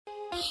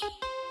Hey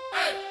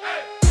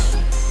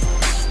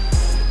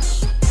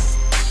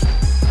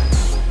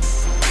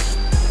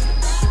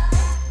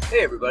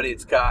everybody,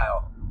 it's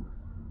Kyle,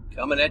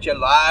 coming at you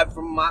live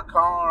from my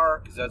car,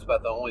 because that's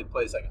about the only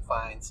place I can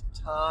find some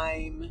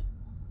time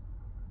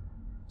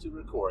to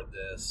record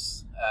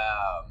this.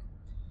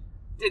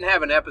 Didn't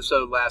have an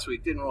episode last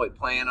week, didn't really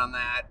plan on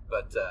that,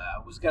 but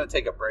I was going to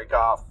take a break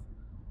off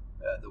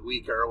the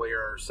week earlier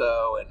or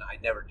so, and I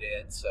never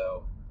did,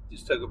 so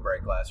just took a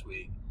break last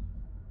week.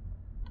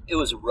 It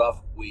was a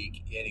rough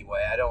week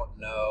anyway. I don't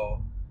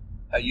know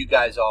how you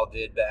guys all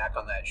did back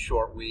on that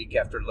short week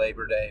after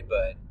Labor Day,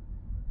 but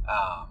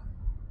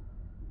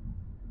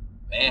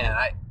man,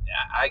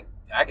 I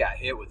got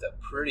hit with a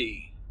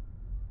pretty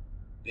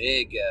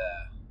big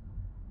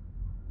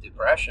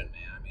depression,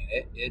 man. I mean,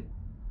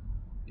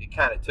 it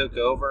kind of took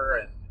over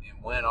and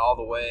went all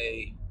the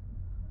way,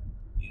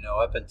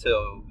 up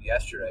until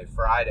yesterday,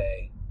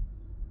 Friday,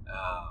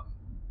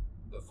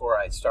 before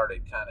I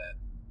started kind of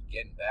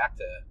getting back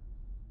to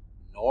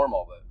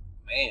normal. But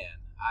man,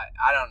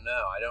 I don't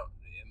know.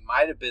 It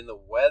might have been the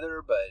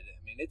weather, but I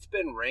mean, it's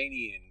been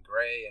rainy and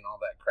gray and all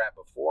that crap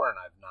before, and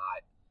I've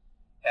not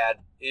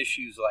had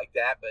issues like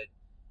that, but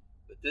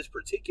this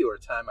particular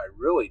time I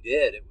really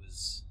did. It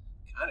was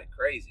kind of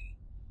crazy.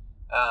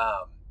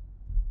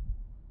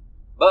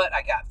 But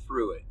I got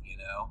through it,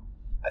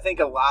 I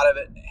think a lot of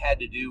it had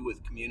to do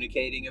with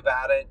communicating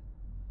about it,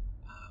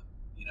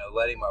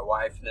 letting my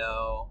wife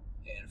know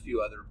and a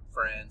few other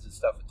friends and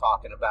stuff and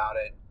talking about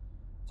it,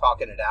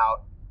 talking it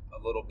out a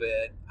little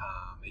bit.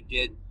 It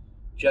did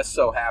just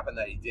so happen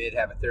that he did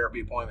have a therapy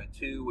appointment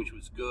too, which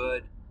was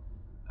good.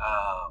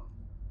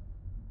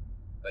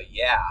 But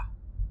yeah,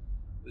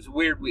 it was a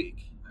weird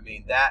week. I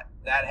mean, that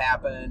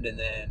happened, and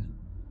then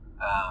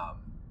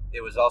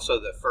it was also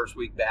the first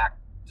week back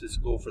to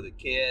school for the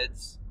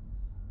kids,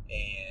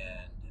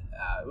 and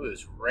it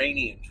was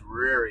rainy and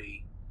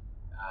dreary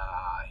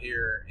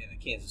here in the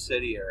Kansas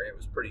City area. It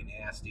was pretty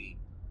nasty,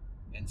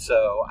 and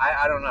so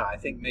I don't know. I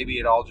think maybe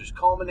it all just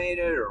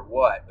culminated or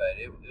what, but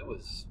it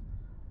was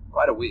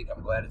quite a week.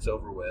 I'm glad it's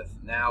over with.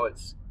 Now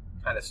it's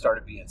kind of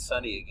started being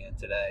sunny again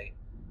today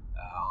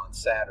on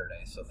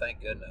Saturday, so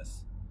thank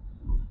goodness.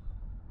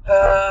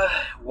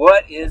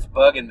 What is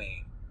bugging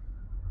me?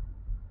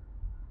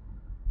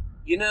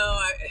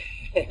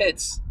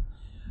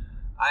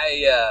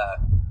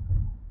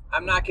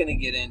 I'm not going to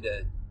get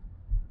into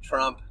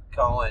Trump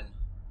calling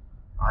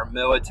our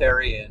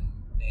military and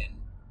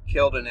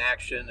killed in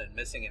action and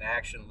missing in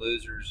action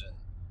losers and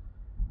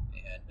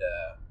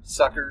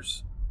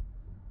suckers,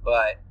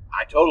 but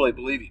I totally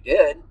believe he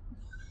did.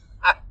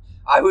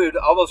 I would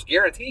almost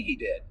guarantee he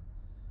did.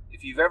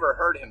 If you've ever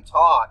heard him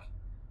talk,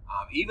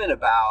 even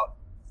about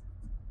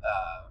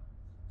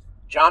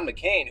John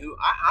McCain, who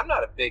I'm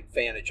not a big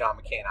fan of John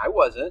McCain. I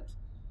wasn't.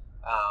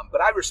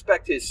 But I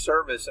respect his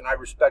service, and I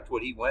respect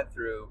what he went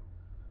through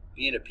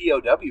being a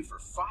POW for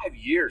 5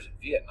 years in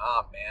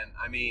Vietnam, man.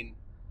 I mean,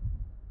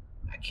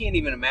 I can't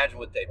even imagine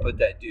what they put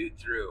that dude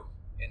through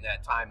in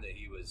that time that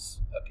he was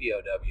a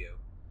POW.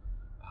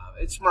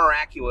 It's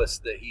miraculous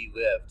that he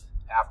lived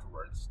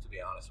afterwards, to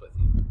be honest with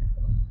you.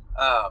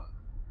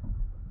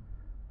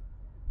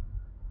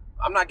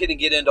 I'm not going to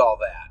get into all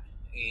that,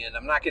 and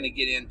I'm not going to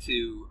get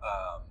into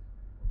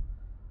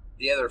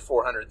the other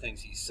 400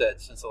 things he said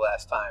since the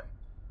last time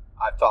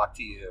I've talked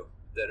to you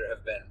that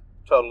have been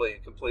totally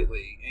and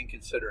completely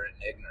inconsiderate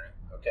and ignorant,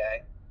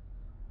 okay?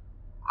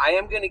 I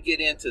am going to get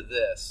into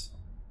this.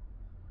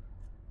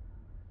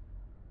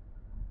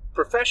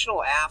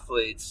 Professional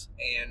athletes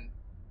and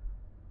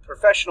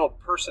professional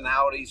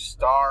personalities,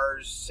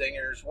 stars,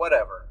 singers,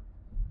 whatever,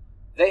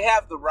 they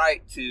have the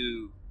right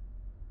to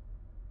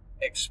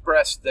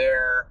express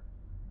their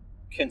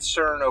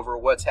concern over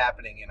what's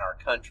happening in our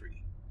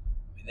country.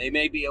 I mean, they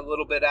may be a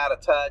little bit out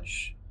of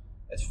touch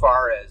as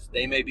far as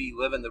they may be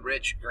living the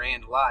rich,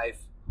 grand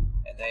life,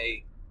 and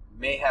they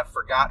may have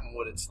forgotten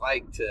what it's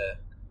like to,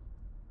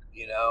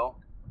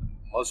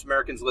 most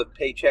Americans live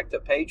paycheck to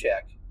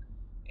paycheck,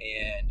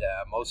 and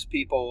most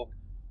people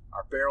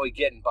are barely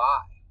getting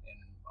by. And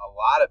a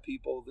lot of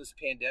people, this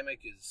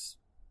pandemic is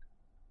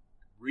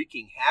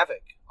wreaking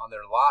havoc on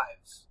their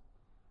lives.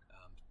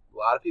 A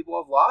lot of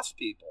people have lost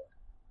people.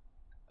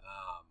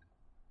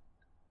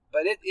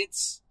 But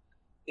it's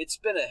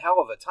been a hell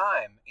of a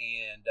time,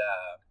 and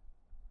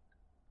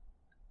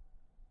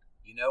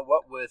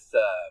what with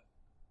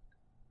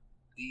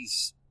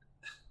these,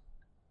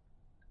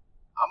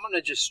 I'm going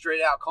to just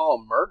straight out call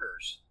them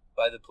murders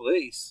by the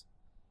police.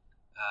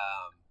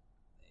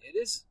 It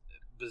is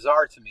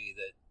bizarre to me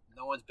that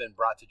no one's been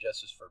brought to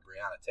justice for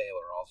Breonna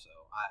Taylor also.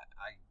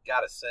 I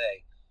got to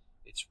say,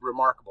 it's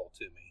remarkable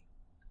to me.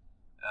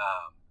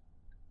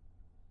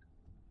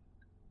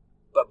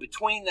 But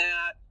between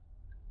that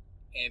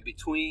and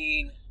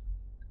between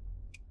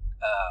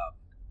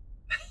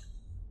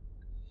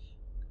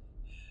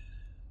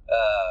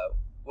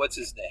what's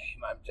his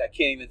name? I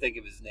can't even think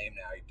of his name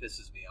now. He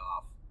pisses me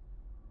off.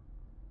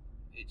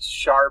 It's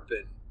Sharp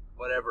and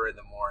whatever in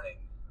the morning.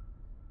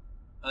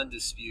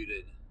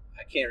 Undisputed.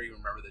 I can't even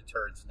remember the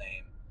turd's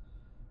name.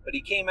 But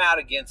he came out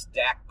against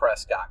Dak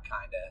Prescott,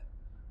 kind of.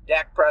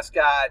 Dak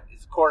Prescott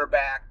is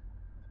quarterback.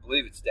 I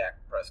believe it's Dak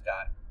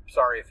Prescott.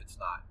 Sorry if it's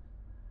not.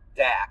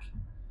 Dak.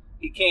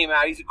 He came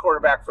out. He's a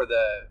quarterback for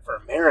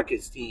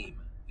America's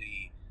team,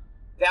 the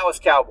Dallas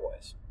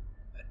Cowboys.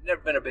 I've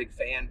never been a big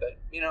fan, but,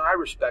 I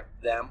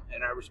respect them,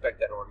 and I respect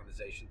that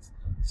organization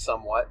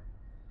somewhat.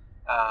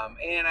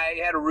 And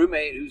I had a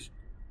roommate who's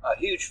a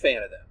huge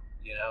fan of them,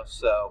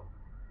 so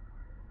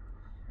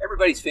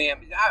everybody's fan.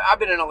 I've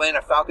been an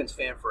Atlanta Falcons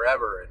fan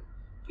forever, and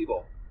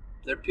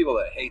there are people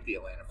that hate the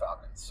Atlanta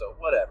Falcons, so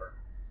whatever.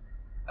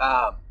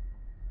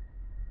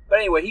 But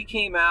anyway, he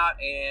came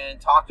out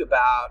and talked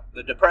about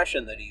the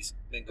depression that he's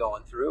been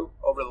going through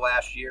over the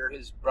last year.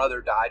 His brother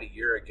died a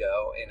year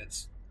ago, and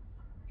it's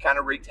kind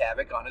of wreaked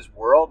havoc on his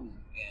world and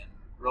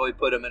really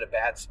put him in a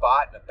bad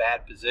spot, in a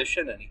bad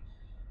position, and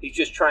he's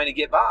just trying to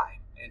get by.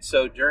 And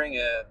so during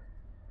a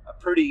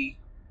pretty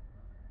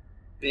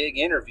big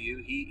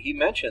interview, he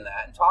mentioned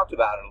that and talked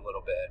about it a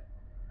little bit,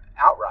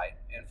 outright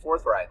and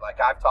forthright, like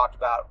I've talked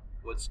about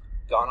what's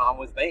gone on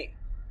with me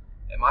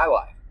in my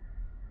life.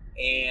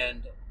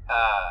 And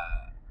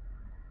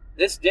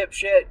this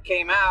dipshit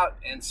came out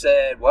and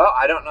said, well,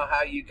 I don't know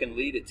how you can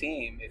lead a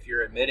team if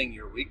you're admitting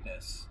your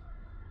weakness.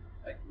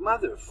 Like,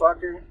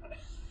 motherfucker.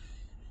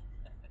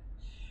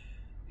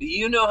 Do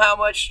you know how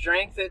much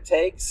strength it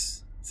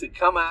takes to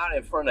come out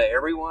in front of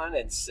everyone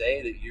and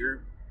say that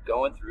you're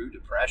going through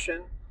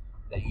depression?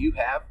 That you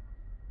have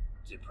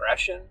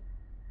depression?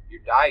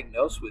 You're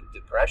diagnosed with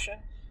depression?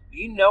 Do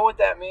you know what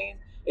that means?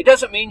 It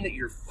doesn't mean that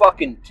you're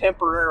fucking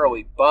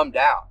temporarily bummed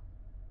out,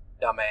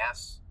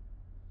 dumbass.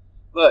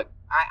 Look,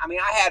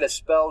 I had a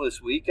spell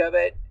this week of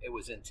it. It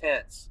was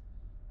intense.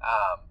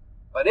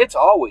 But it's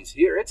always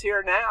here. It's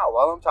here now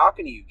while I'm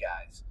talking to you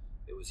guys.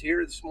 It was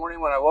here this morning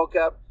when I woke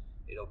up.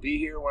 It'll be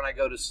here when I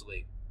go to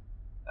sleep.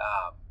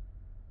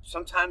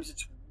 Sometimes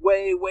it's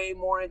way, way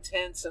more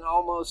intense and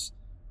almost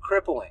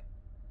crippling.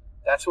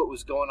 That's what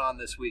was going on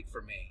this week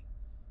for me.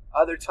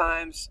 Other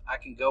times I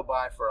can go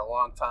by for a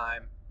long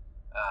time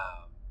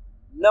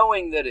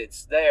knowing that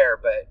it's there,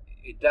 but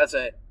it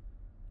doesn't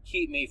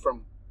keep me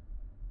from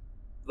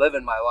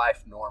living my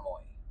life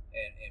normally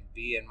and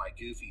being my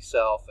goofy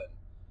self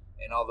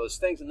and all those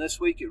things. And this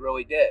week it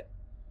really did.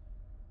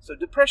 So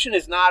depression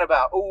is not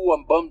about, oh,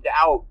 I'm bummed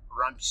out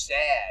or I'm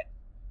sad.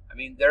 I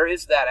mean, there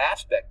is that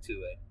aspect to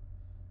it.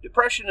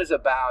 Depression is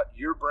about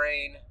your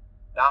brain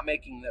not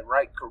making the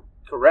right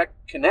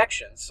correct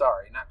connections.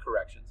 Sorry, not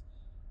corrections.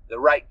 The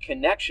right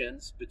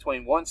connections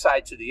between one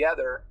side to the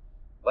other,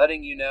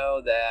 letting you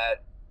know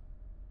that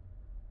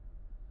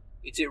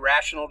it's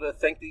irrational to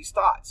think these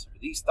thoughts. Or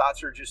these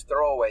thoughts are just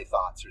throwaway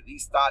thoughts. Or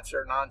these thoughts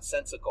are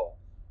nonsensical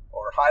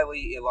or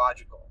highly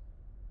illogical.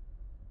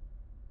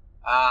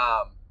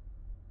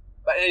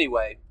 But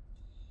anyway,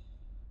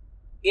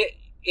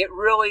 it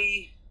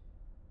really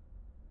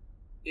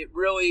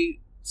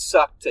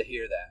sucked to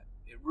hear that.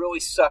 It really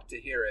sucked to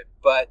hear it.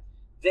 But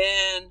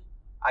then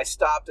I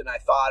stopped and I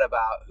thought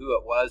about who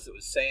it was that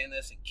was saying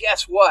this. And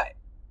guess what?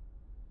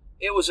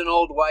 It was an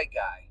old white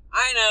guy.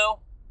 I know.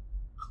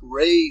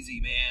 Crazy,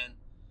 man.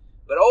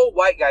 But old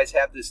white guys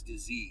have this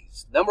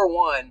disease. Number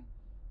one,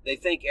 they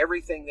think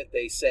everything that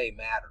they say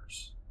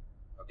matters.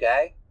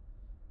 Okay?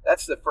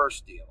 That's the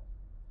first deal.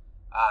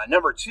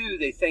 Number two,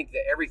 they think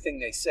that everything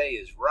they say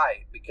is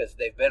right because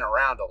they've been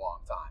around a long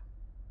time.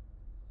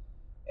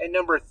 And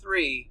number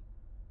three,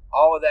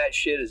 all of that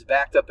shit is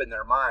backed up in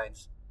their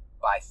minds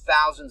by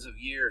thousands of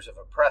years of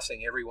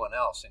oppressing everyone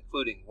else,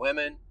 including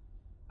women,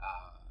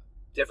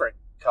 different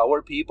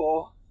colored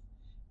people,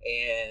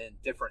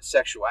 and different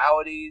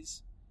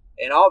sexualities,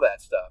 and all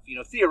that stuff. You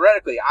know,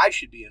 theoretically, I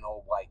should be an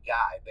old white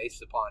guy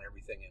based upon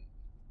everything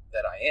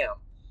that I am,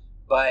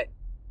 but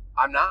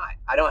I'm not.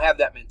 I don't have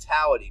that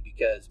mentality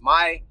because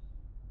my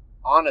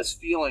honest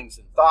feelings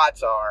and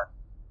thoughts are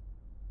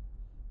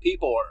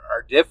people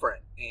are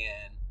different,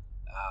 and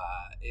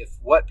if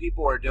what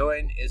people are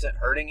doing isn't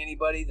hurting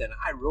anybody, then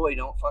I really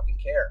don't fucking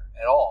care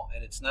at all,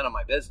 and it's none of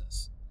my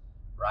business,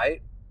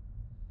 right?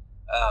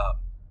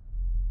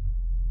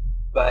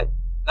 But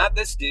not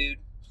this dude.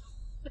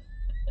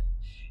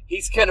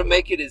 He's going to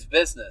make it his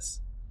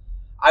business.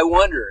 I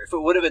wonder if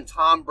it would have been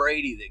Tom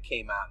Brady that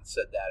came out and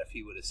said that, if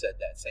he would have said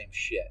that same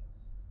shit.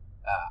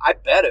 I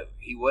bet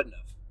he wouldn't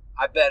have.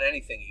 I bet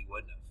anything he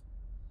wouldn't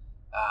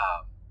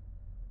have.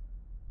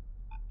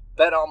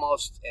 Bet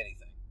almost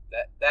anything.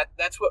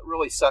 That's what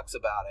really sucks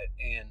about it.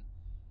 And,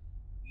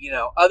 you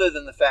know, other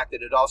than the fact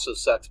that it also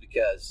sucks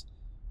because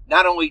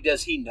not only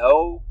does he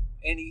not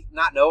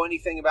know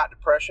anything about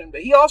depression,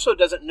 but he also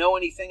doesn't know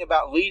anything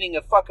about leading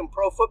a fucking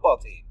pro football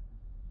team.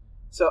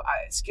 So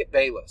Skip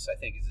Bayless, I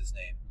think is his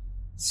name.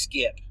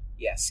 Skip.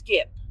 Yeah,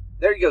 Skip.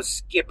 There you go,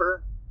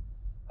 Skipper.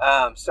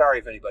 Sorry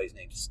if anybody's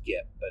name's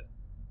Skip, but,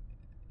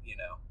 you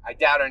know, I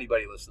doubt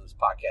anybody listening to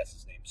this podcast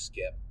is named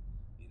Skip.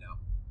 You know,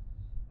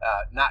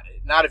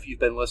 not if you've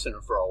been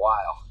listening for a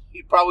while.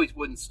 You probably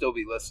wouldn't still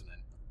be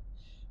listening.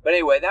 But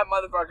anyway, that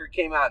motherfucker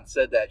came out and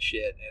said that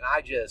shit, and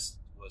I just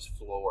was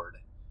floored.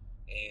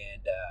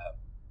 And,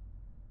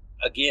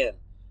 again,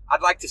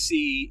 I'd like to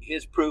see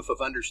his proof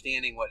of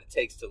understanding what it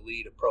takes to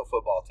lead a pro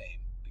football team,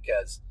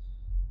 because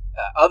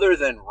other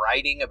than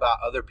writing about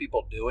other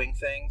people doing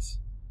things,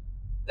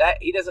 that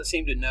he doesn't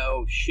seem to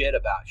know shit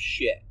about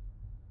shit,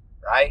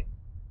 right?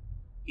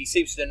 He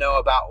seems to know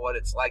about what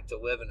it's like to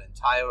live an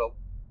entitled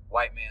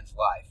white man's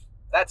life.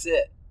 That's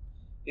it.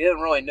 He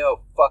doesn't really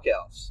know fuck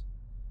else.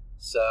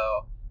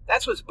 So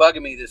that's what's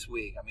bugging me this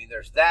week. I mean,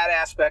 there's that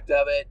aspect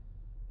of it.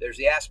 There's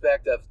the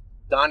aspect of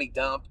Donnie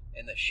Dump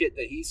and the shit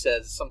that he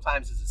says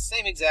sometimes is the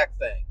same exact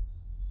thing.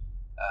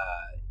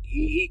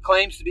 He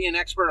claims to be an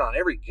expert on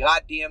every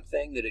goddamn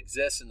thing that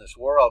exists in this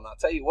world. And I'll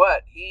tell you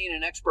what, he ain't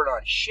an expert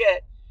on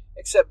shit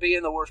except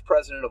being the worst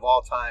president of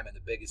all time and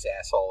the biggest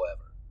asshole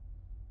ever.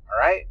 All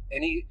right?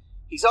 And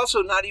he's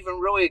also not even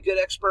really a good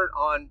expert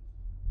on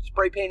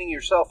spray painting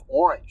yourself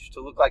orange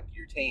to look like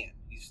you're tan.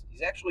 He's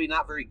actually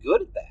not very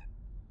good at that.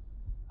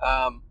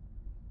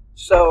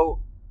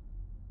 So,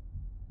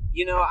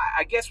 you know,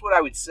 I guess what I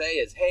would say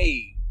is,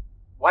 hey,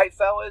 white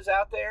fellas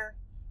out there,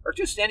 or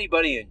just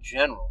anybody in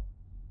general,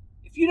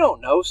 if you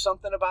don't know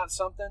something about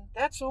something,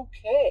 that's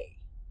okay.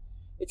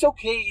 It's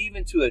okay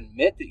even to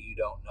admit that you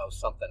don't know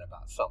something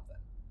about something.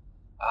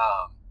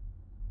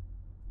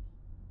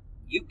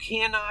 You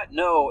cannot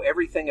know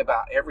everything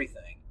about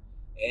everything,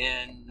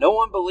 and no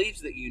one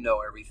believes that you know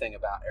everything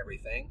about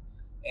everything,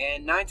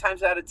 and 9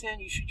 times out of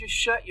 10, you should just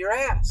shut your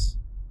ass.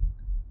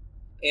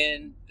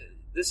 And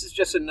this is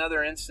just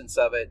another instance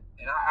of it,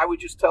 and I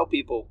would just tell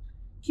people,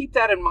 keep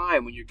that in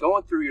mind when you're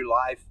going through your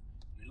life,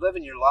 you're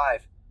living your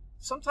life.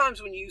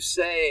 Sometimes when you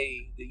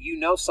say that you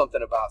know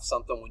something about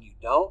something when you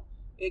don't,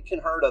 it can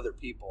hurt other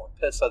people and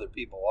piss other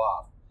people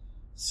off.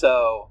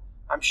 So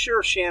I'm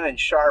sure Shannon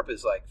Sharpe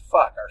is like,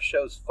 fuck, our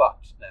show's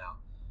fucked now.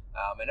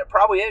 And it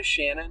probably is,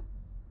 Shannon.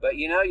 But,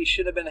 you know, you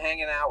should have been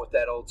hanging out with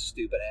that old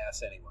stupid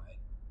ass anyway.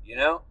 You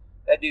know?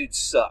 That dude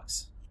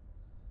sucks.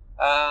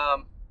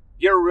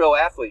 You're a real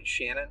athlete,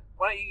 Shannon.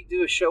 Why don't you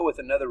do a show with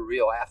another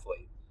real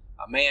athlete?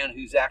 A man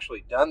who's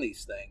actually done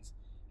these things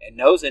and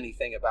knows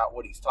anything about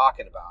what he's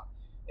talking about.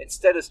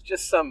 Instead of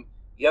just some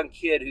young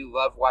kid who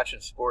loved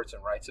watching sports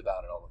and writes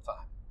about it all the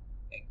time.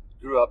 And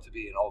grew up to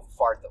be an old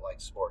fart that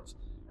likes sports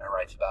and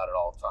writes about it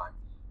all the time.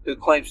 Who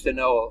claims to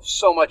know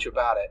so much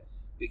about it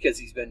because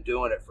he's been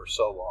doing it for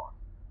so long.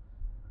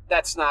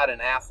 That's not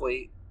an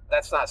athlete.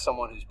 That's not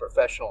someone whose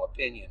professional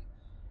opinion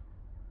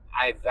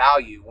I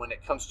value when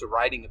it comes to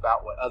writing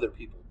about what other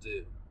people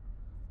do.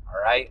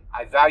 All right?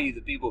 I value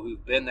the people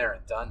who've been there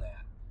and done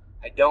that.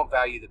 I don't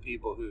value the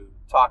people who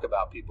talk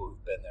about people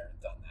who've been there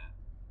and done that.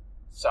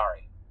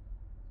 Sorry.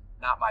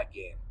 Not my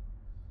game.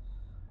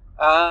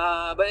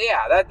 But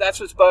yeah, that's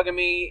what's bugging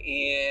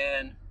me,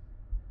 and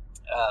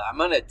I'm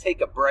going to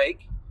take a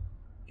break,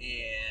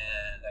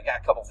 and I got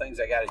a couple things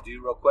I got to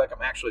do real quick.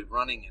 I'm actually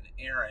running an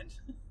errand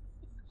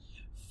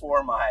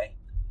for my,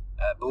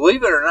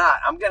 believe it or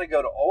not, I'm going to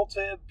go to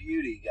Ulta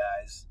Beauty,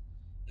 guys,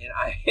 and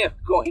I am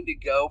going to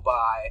go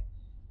buy,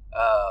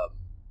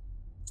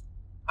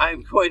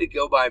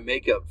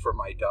 makeup for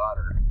my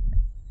daughter.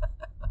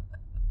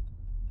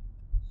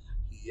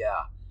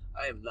 Yeah,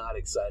 I am not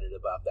excited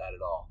about that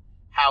at all.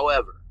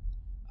 However,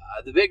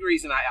 the big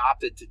reason I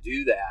opted to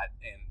do that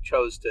and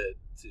chose to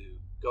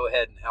go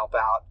ahead and help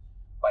out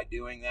by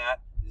doing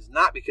that is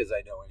not because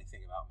I know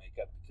anything about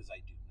makeup, because I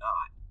do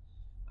not.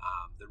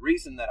 The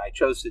reason that I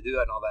chose to do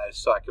it and all that is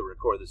so I could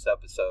record this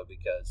episode,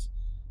 because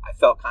I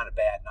felt kind of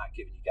bad not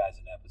giving you guys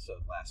an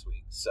episode last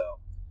week. So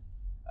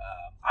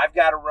I've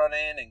got to run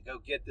in and go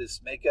get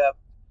this makeup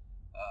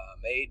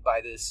made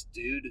by this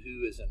dude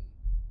who is an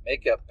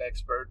makeup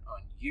expert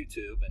on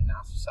YouTube and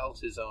now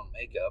sells his own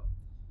makeup,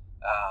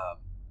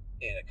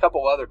 and a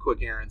couple other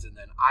quick errands, and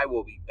then I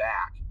will be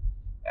back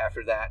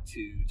after that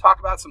to talk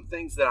about some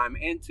things that I'm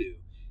into.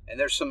 And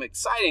there's some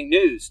exciting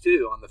news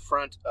too on the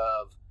front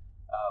of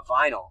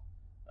vinyl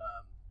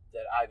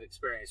that I've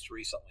experienced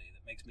recently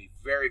that makes me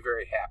very,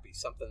 very happy,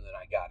 something that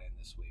I got in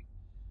this week.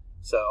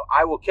 So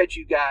I will catch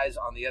you guys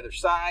on the other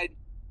side,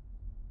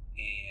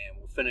 and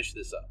we'll finish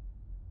this up.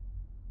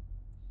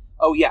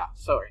 Oh, yeah,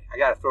 sorry. I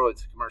got to throw it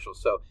to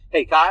commercials. So,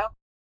 hey, Kyle?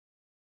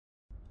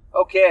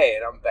 Okay,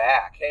 and I'm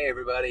back. Hey,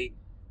 everybody.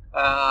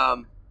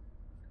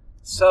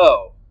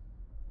 So,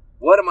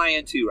 what am I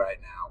into right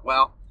now?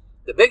 Well,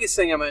 the biggest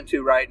thing I'm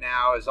into right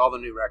now is all the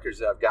new records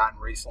that I've gotten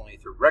recently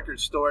through Record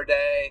Store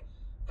Day,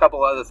 a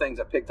couple other things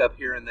I picked up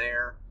here and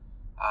there.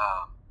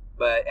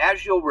 But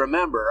as you'll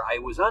remember, I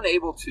was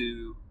unable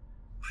to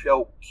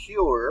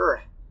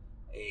procure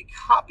a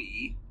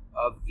copy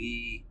of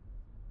the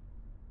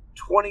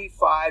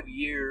 25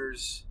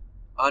 years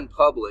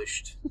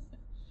unpublished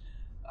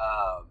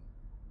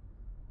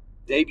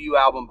debut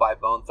album by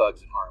Bone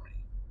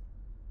Thugs-n-Harmony,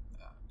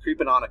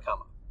 Creepin' on a Come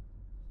Up.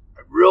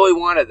 I really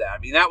wanted that. I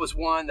mean, that was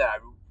one that I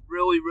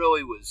really,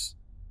 really was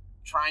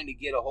trying to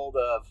get a hold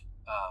of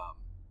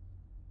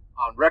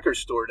on Record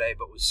Store Day,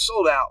 but was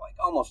sold out like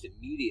almost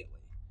immediately.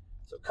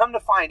 So come to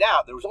find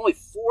out, there was only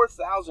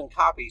 4,000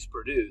 copies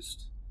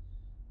produced,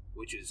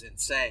 which is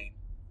insane.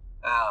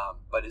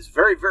 But it's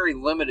very, very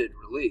limited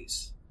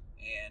release.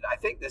 And I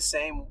think the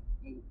same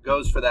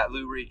goes for that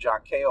Lou Reed,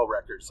 John Cale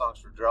record, Songs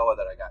for Drella,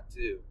 that I got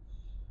too.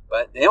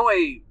 But they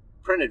only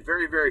printed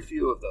very, very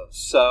few of those.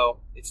 So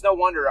it's no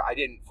wonder I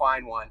didn't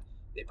find one.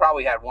 They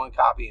probably had one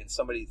copy and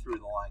somebody through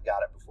the line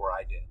got it before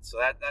I did. So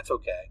that's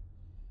okay.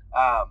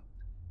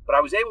 But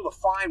I was able to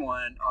find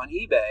one on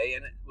eBay,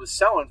 and it was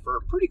selling for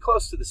pretty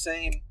close to the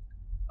same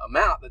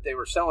amount that they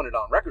were selling it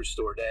on Record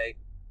Store Day.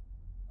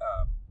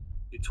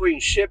 Between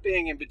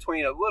shipping and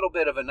between a little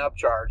bit of an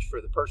upcharge for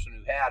the person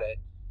who had it,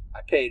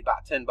 I paid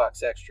about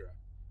 $10 extra,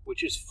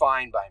 which is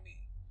fine by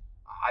me.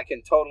 I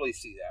can totally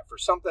see that. For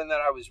something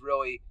that I was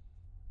really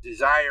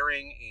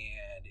desiring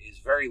and is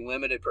very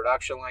limited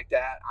production like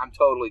that, I'm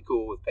totally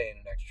cool with paying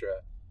an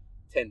extra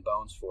 10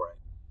 bones for it.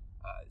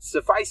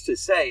 Suffice to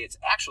say, it's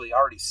actually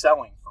already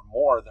selling for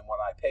more than what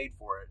I paid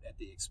for it at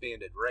the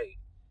expanded rate.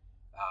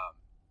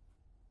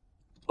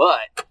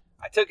 But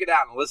I took it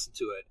out and listened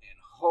to it, and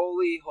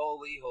holy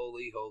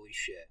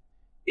shit.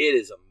 It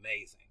is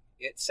amazing.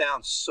 It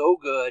sounds so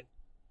good,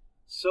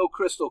 so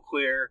crystal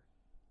clear,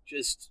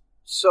 just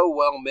so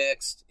well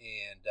mixed.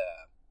 And,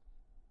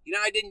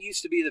 I didn't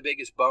used to be the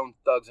biggest Bone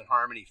Thugs and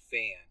Harmony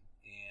fan,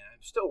 and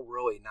I'm still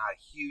really not a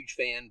huge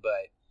fan,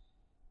 but,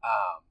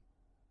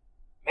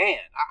 man,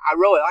 I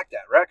really like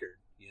that record,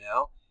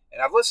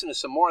 And I've listened to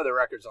some more of their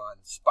records on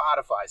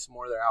Spotify, some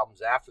more of their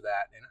albums after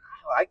that, and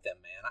I like them,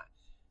 man. I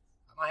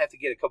might have to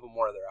get a couple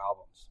more of their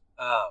albums.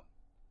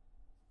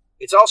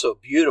 It's also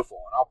beautiful,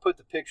 and I'll put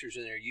the pictures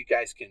in there. You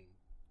guys can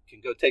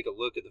go take a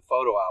look at the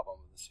photo album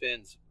of the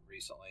Spins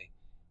recently,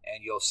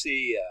 and you'll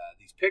see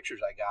these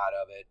pictures I got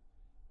of it.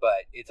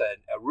 But it's a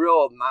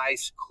real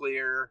nice,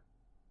 clear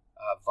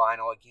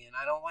vinyl. Again,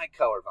 I don't like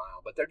color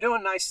vinyl, but they're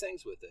doing nice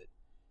things with it.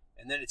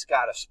 And then it's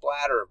got a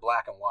splatter of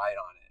black and white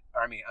on it.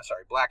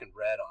 Black and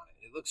red on it.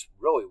 It looks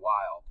really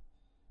wild.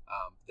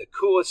 The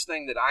coolest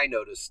thing that I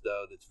noticed,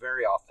 though, that's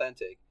very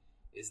authentic,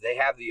 is they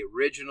have the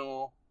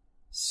original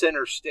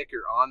center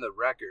sticker on the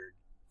record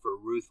for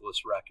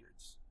Ruthless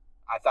Records.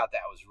 I thought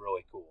that was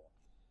really cool.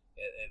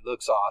 It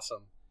looks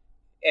awesome.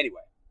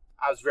 Anyway,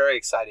 I was very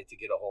excited to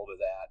get a hold of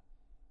that.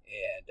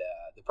 And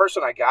the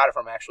person I got it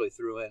from actually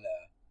threw in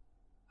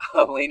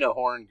a Lena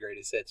Horne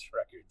Greatest Hits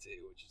record,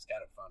 too, which is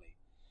kind of funny.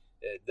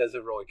 It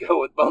doesn't really go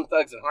with Bone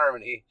Thugs and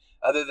Harmony,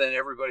 other than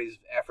everybody's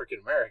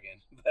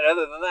African-American. But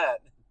other than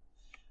that,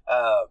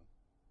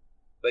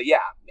 but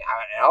yeah,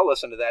 I'll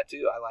listen to that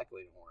too. I like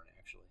Lena Horne,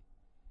 actually.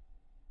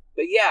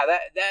 But yeah,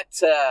 that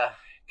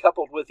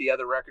coupled with the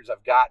other records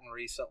I've gotten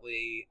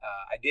recently,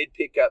 I did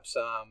pick up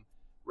some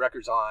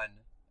records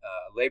on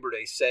Labor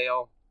Day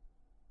sale.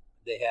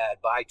 They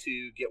had buy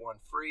two, get one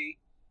free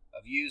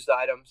of used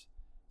items.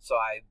 So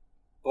I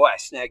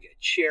snagged a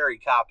cherry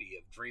copy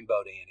of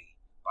Dreamboat Annie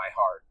by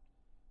Heart.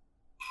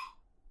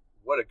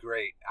 What a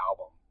great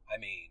album. I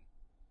mean,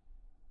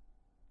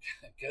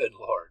 good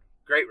Lord.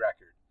 Great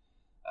record.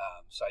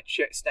 So I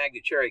snagged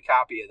a cherry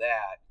copy of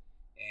that.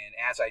 And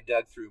as I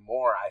dug through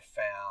more, I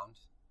found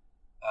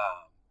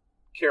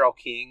Carole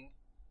King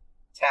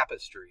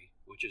Tapestry,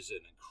 which is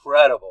an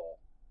incredible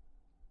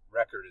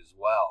record as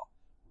well.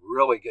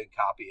 Really good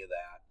copy of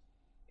that.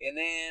 And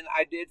then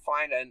I did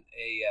find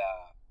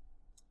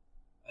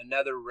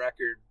another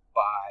record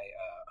by,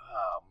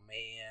 oh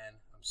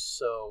man, I'm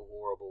so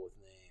horrible with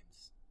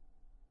names.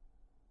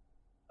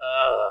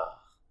 I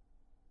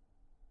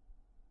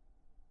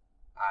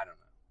don't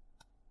know.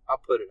 I'll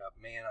put it up.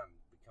 Man, I'm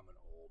becoming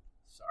old.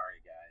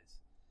 Sorry, guys.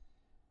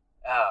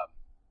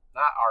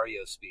 Not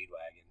REO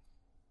Speedwagon.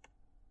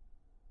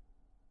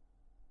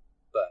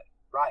 But,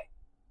 right.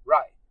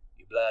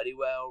 You bloody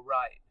well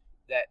right.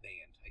 That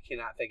band. I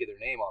cannot think of their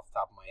name off the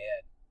top of my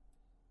head.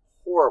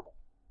 Horrible.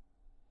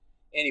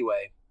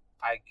 Anyway,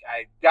 I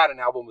got an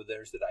album of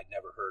theirs that I'd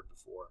never heard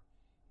before.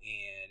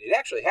 And it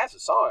actually has a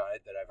song on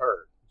it that I've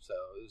heard. So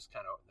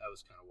that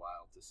was kind of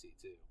wild to see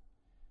too.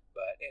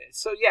 But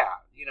so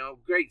yeah,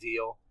 great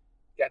deal.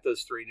 Got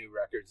those 3 new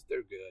records.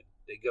 They're good.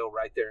 They go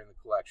right there in the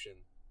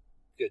collection.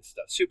 Good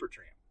stuff.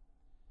 Supertramp.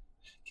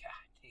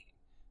 God damn.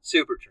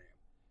 Supertramp.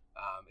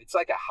 It's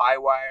like a high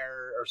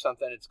wire or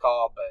something it's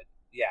called, but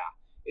yeah,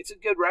 it's a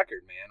good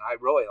record, man. I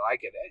really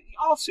like it.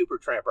 All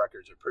Supertramp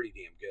records are pretty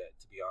damn good,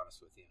 to be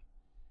honest with you.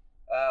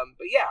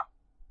 But yeah,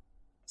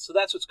 so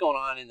that's what's going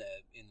on in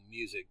the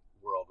music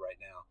world right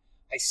now.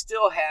 I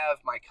still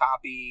have my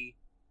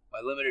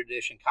limited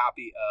edition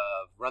copy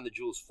of Run the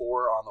Jewels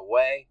 4 on the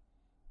way.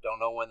 Don't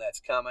know when that's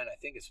coming. I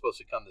think it's supposed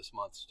to come this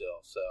month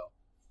still. So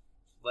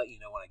let you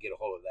know when I get a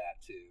hold of that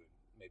too.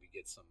 Maybe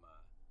get some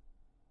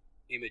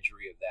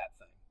imagery of that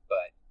thing.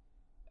 But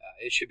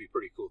it should be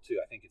pretty cool too.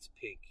 I think it's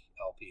pink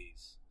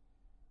LPs.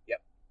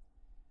 Yep.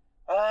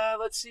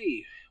 Let's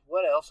see.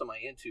 What else am I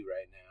into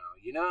right now?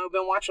 I've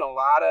been watching a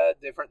lot of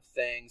different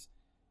things.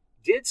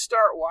 Did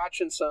start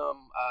watching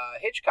some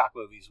Hitchcock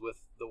movies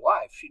with the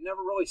wife. She'd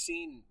never really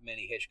seen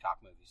many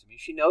Hitchcock movies. I mean,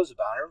 she knows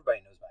about it.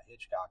 Everybody knows about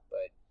Hitchcock,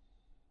 but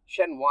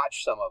she hadn't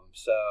watched some of them.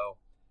 So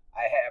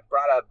I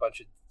brought out a bunch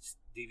of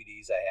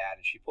DVDs I had,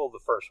 and she pulled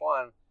the first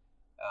one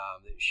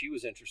that she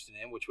was interested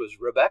in, which was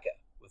Rebecca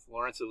with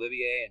Laurence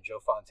Olivier and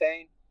Joan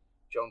Fontaine.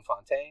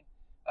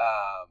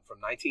 from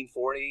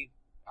 1940,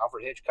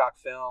 Alfred Hitchcock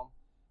film.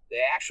 They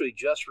actually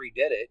just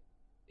redid it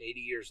 80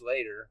 years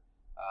later.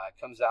 It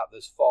comes out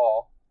this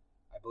fall.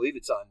 I believe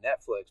it's on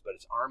Netflix, but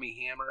it's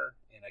Armie Hammer,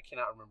 and I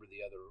cannot remember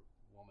the other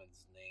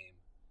woman's name.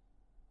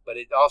 But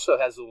it also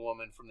has a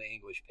woman from The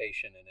English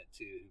Patient in it,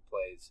 too, who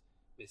plays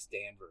Miss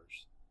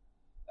Danvers.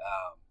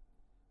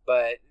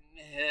 But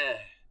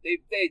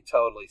they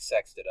totally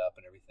sexed it up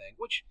and everything,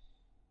 which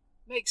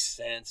makes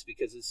sense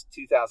because it's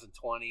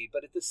 2020.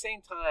 But at the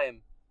same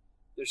time,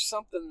 there's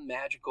something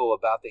magical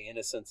about the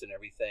innocence and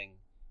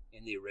everything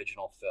in the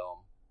original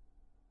film.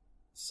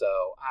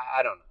 So,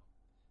 I don't know.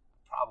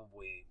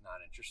 Probably not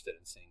interested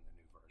in seeing the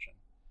new version.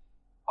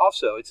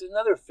 Also, it's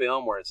another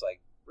film where it's like,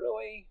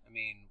 really? I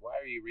mean, why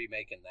are you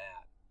remaking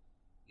that?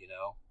 You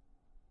know?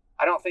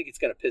 I don't think it's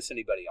going to piss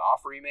anybody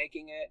off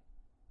remaking it,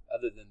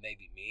 other than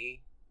maybe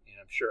me. And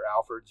I'm sure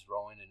Alfred's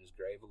rolling in his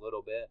grave a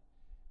little bit.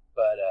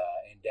 But,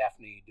 and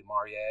Daphne du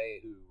Maurier,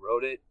 who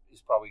wrote it,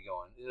 is probably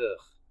going, ugh.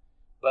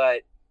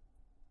 But,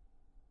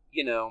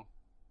 you know,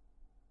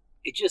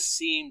 it just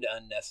seemed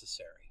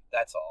unnecessary.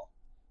 That's all.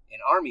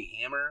 And Armie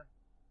Hammer,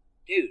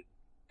 dude,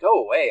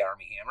 go away,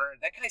 Armie Hammer.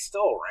 That guy's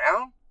still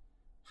around?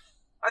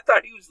 I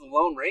thought he was the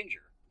Lone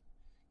Ranger.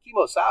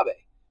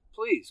 Kimosabe,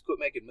 please quit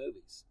making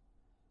movies.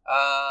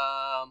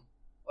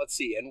 Let's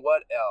see. And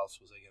what else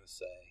was I going to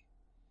say?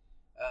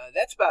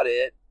 That's about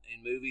it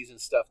in movies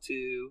and stuff,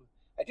 too.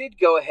 I did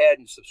go ahead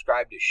and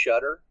subscribe to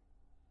Shudder.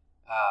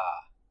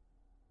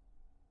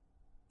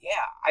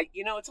 Yeah,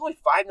 it's only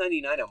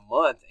 $5.99 a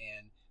month,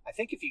 and I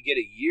think if you get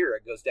a year,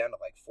 it goes down to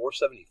like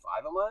 $4.75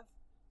 a month.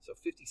 So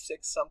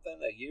 56 something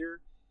a year.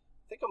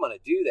 I think I'm going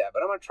to do that,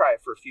 but I'm going to try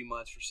it for a few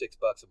months for $6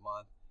 a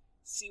month,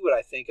 see what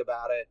I think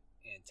about it,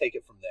 and take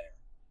it from there.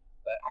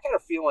 But I got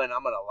a feeling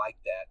I'm going to like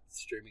that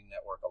streaming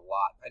network a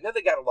lot. I know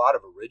they got a lot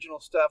of original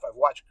stuff. I've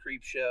watched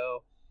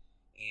Creepshow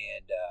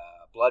and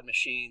Blood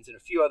Machines and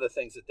a few other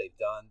things that they've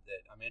done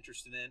that I'm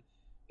interested in.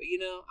 But,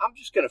 I'm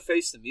just going to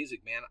face the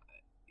music, man.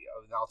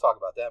 And I'll talk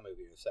about that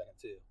movie in a second,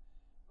 too.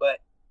 But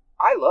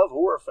I love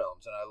horror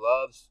films, and I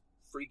love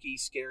freaky,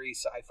 scary,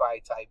 sci-fi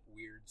type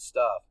weird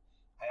stuff.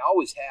 I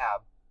always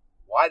have.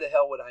 Why the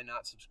hell would I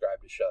not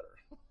subscribe to Shudder?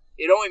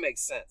 It only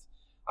makes sense.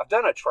 I've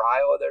done a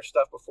trial of their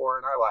stuff before,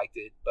 and I liked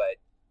it.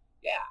 But,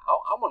 yeah,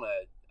 I'm going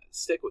to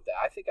stick with that.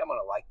 I think I'm going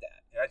to like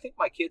that. And I think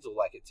my kids will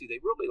like it, too. They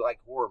really like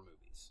horror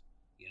movies,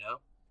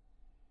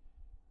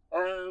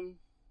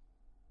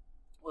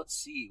 Let's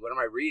see. What am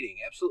I reading?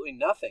 Absolutely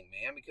nothing,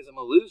 man, because I'm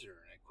a loser,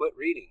 and I quit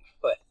reading.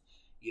 But,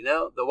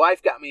 the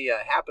wife got me a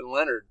Hap and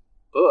Leonard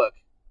book,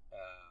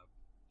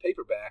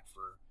 paperback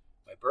for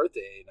my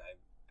birthday, and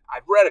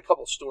I've read a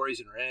couple stories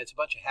in it. It's a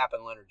bunch of Hap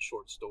and Leonard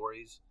short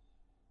stories,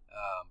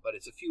 but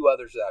it's a few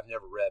others that I've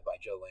never read by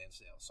Joe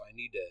Lansdale, so I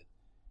need to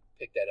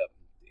pick that up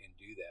and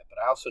do that. But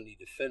I also need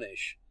to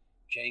finish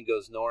Jane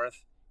Goes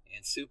North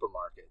and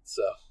Supermarket,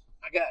 so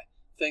I got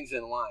things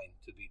in line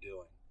to be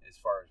doing as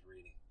far as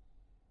reading.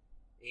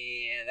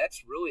 And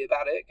that's really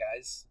about it,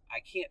 guys. I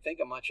can't think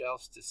of much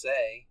else to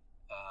say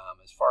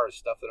as far as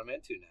stuff that I'm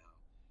into now.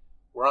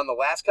 We're on the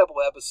last couple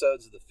of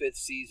episodes of the 5th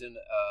season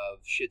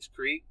of Schitt's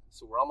Creek,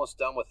 so we're almost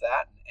done with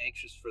that and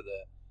anxious for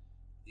the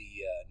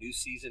new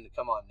season to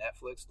come on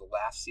Netflix, the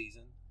last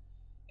season.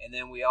 And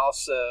then we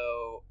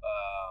also,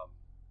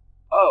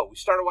 we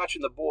started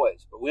watching The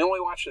Boys, but we only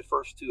watched the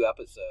first 2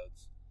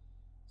 episodes.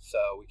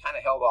 So we kind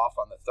of held off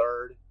on the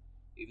third,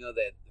 even though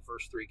the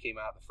first 3 came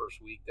out the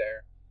first week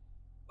there.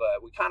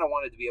 But we kind of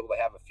wanted to be able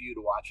to have a few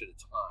to watch at a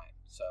time.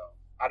 So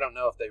I don't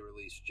know if they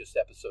released just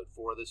episode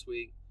 4 this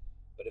week.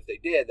 But if they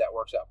did, that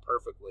works out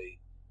perfectly.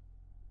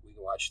 We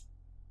can watch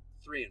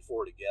 3 and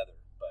 4 together.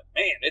 But,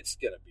 man, it's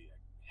going to be a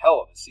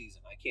hell of a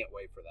season. I can't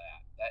wait for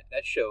that.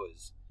 That show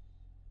is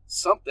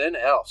something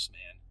else,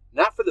 man.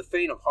 Not for the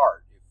faint of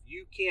heart. If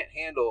you can't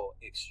handle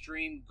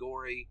extreme,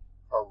 gory,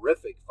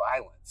 horrific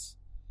violence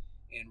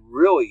and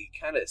really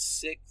kind of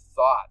sick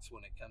thoughts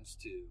when it comes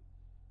to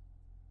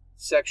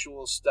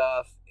sexual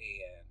stuff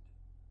and,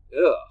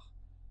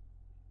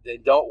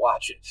 then don't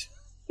watch it.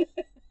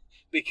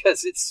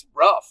 Because it's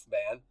rough,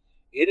 man.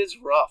 It is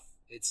rough.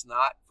 It's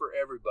not for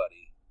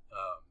everybody.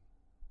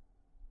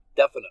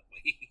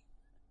 Definitely.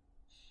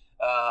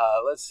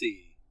 Let's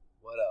see.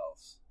 What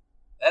else?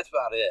 That's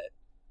about it.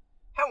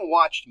 Haven't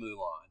watched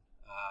Mulan.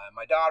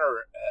 My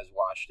daughter has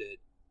watched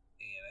it,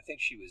 and I think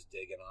she was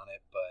digging on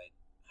it, but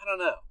I don't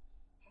know.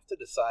 I have to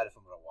decide if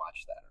I'm going to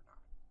watch that or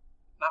not.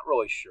 Not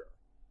really sure.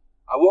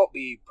 I won't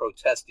be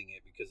protesting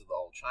it because of the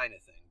whole China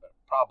thing, but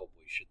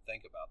probably should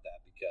think about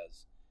that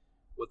because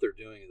what they're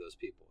doing to those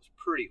people is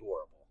pretty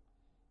horrible.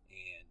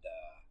 And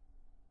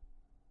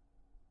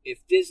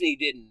if Disney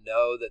didn't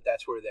know that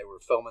that's where they were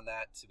filming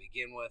that to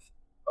begin with,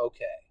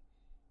 okay.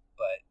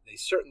 But they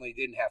certainly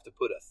didn't have to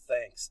put a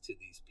thanks to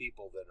these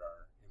people that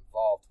are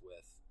involved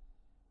with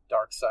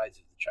dark sides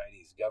of the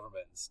Chinese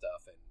government and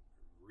stuff and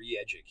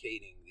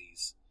re-educating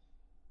these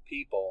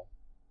people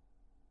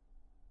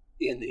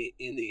in the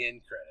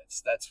end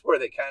credits. That's where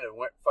they kind of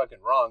went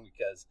fucking wrong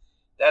because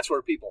that's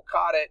where people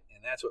caught it,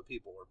 and that's what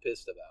people were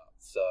pissed about.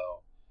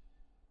 So,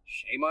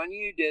 shame on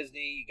you,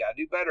 Disney. You got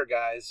to do better,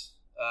 guys.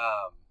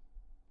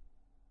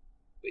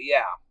 But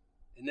yeah.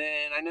 And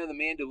then I know The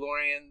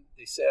Mandalorian,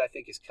 they said, I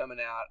think is coming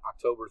out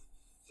October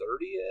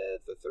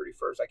 30th or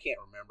 31st. I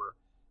can't remember.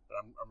 But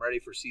I'm ready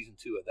for season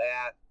 2 of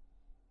that.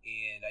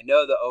 And I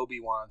know the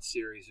Obi-Wan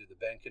series or the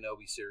Ben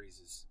Kenobi series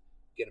is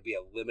going to be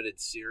a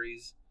limited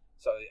series.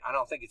 So I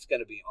don't think it's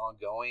going to be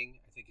ongoing.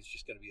 I think it's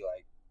just going to be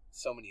like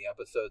so many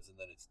episodes and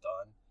then it's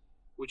done,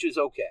 which is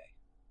okay.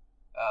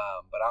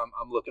 But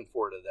I'm looking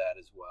forward to that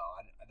as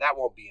well. That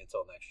won't be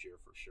until next year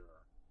for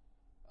sure.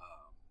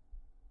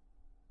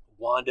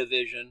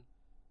 WandaVision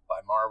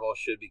by Marvel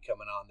should be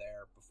coming on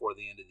there before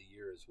the end of the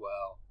year as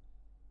well.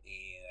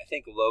 And I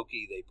think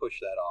Loki, they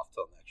pushed that off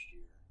till next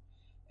year.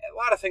 And a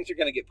lot of things are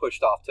going to get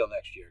pushed off till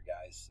next year,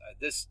 guys.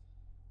 This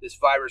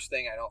virus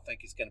thing I don't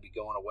think is going to be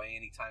going away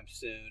anytime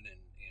soon, and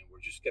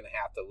we're just going to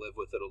have to live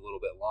with it a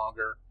little bit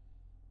longer.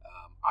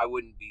 I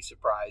wouldn't be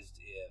surprised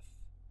if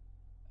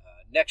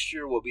next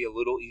year will be a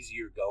little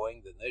easier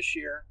going than this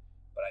year,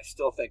 but I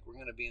still think we're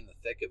going to be in the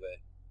thick of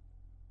it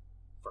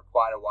for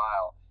quite a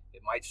while.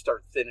 It might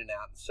start thinning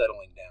out and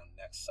settling down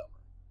next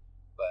summer,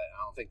 but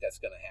I don't think that's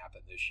going to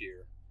happen this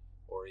year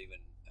or even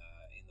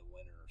in the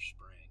winter or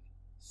spring.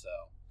 So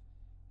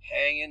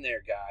hang in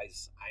there,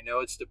 guys. I know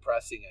it's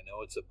depressing. I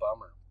know it's a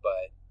bummer,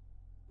 but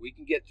we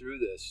can get through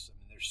this. I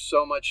mean, there's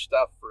so much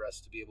stuff for us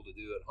to be able to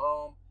do at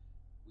home.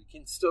 We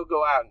can still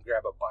go out and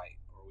grab a bite,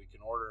 or we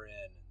can order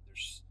in. And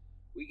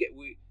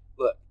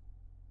look,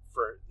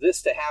 for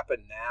this to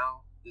happen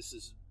now, this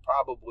is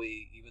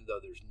probably, even though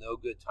there's no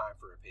good time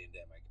for a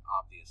pandemic,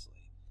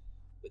 obviously,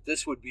 but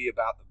this would be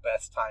about the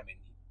best time in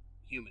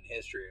human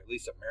history, or at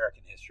least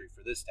American history,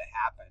 for this to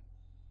happen,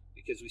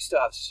 because we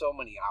still have so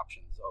many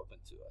options open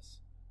to us.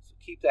 So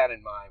keep that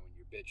in mind when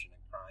you're bitching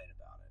and crying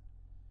about it.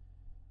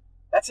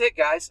 That's it,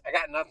 guys. I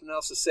got nothing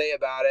else to say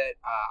about it.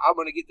 I'm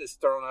going to get this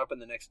thrown up in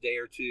the next day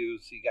or two,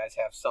 so you guys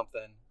have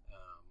something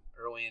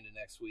early into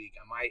next week.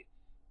 I might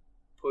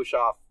push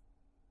off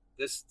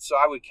this, so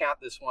I would count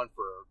this one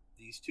for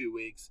these 2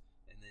 weeks,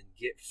 and then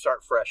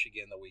start fresh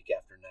again the week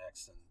after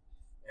next, and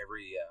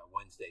every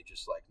Wednesday,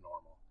 just like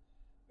normal.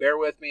 Bear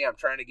with me. I'm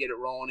trying to get it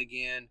rolling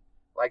again.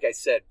 Like I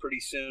said, pretty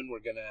soon we're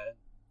going to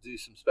do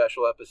some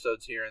special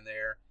episodes here and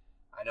there.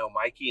 I know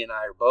Mikey and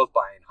I are both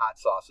buying hot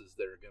sauces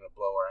that are going to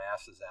blow our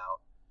asses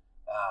out.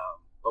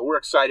 But we're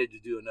excited to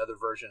do another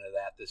version of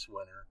that this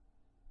winter.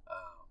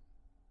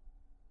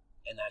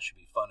 And that should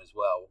be fun as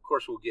well. Of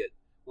course, we'll get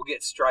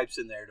Stripes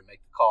in there to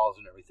make the calls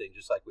and everything,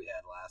 just like we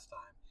had last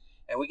time.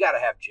 And we got to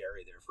have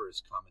Jerry there for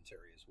his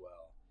commentary as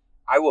well.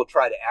 I will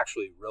try to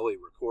actually really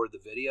record the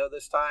video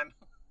this time.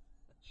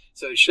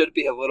 So it should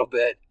be a little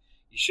bit,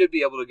 you should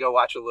be able to go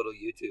watch a little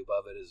YouTube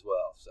of it as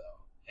well. So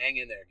hang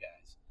in there,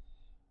 guys.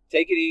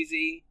 Take it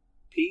easy.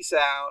 Peace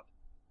out.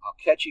 I'll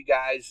catch you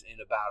guys in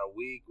about a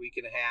week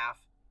and a half.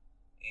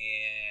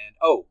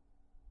 And,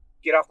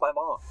 get off my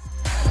lawn.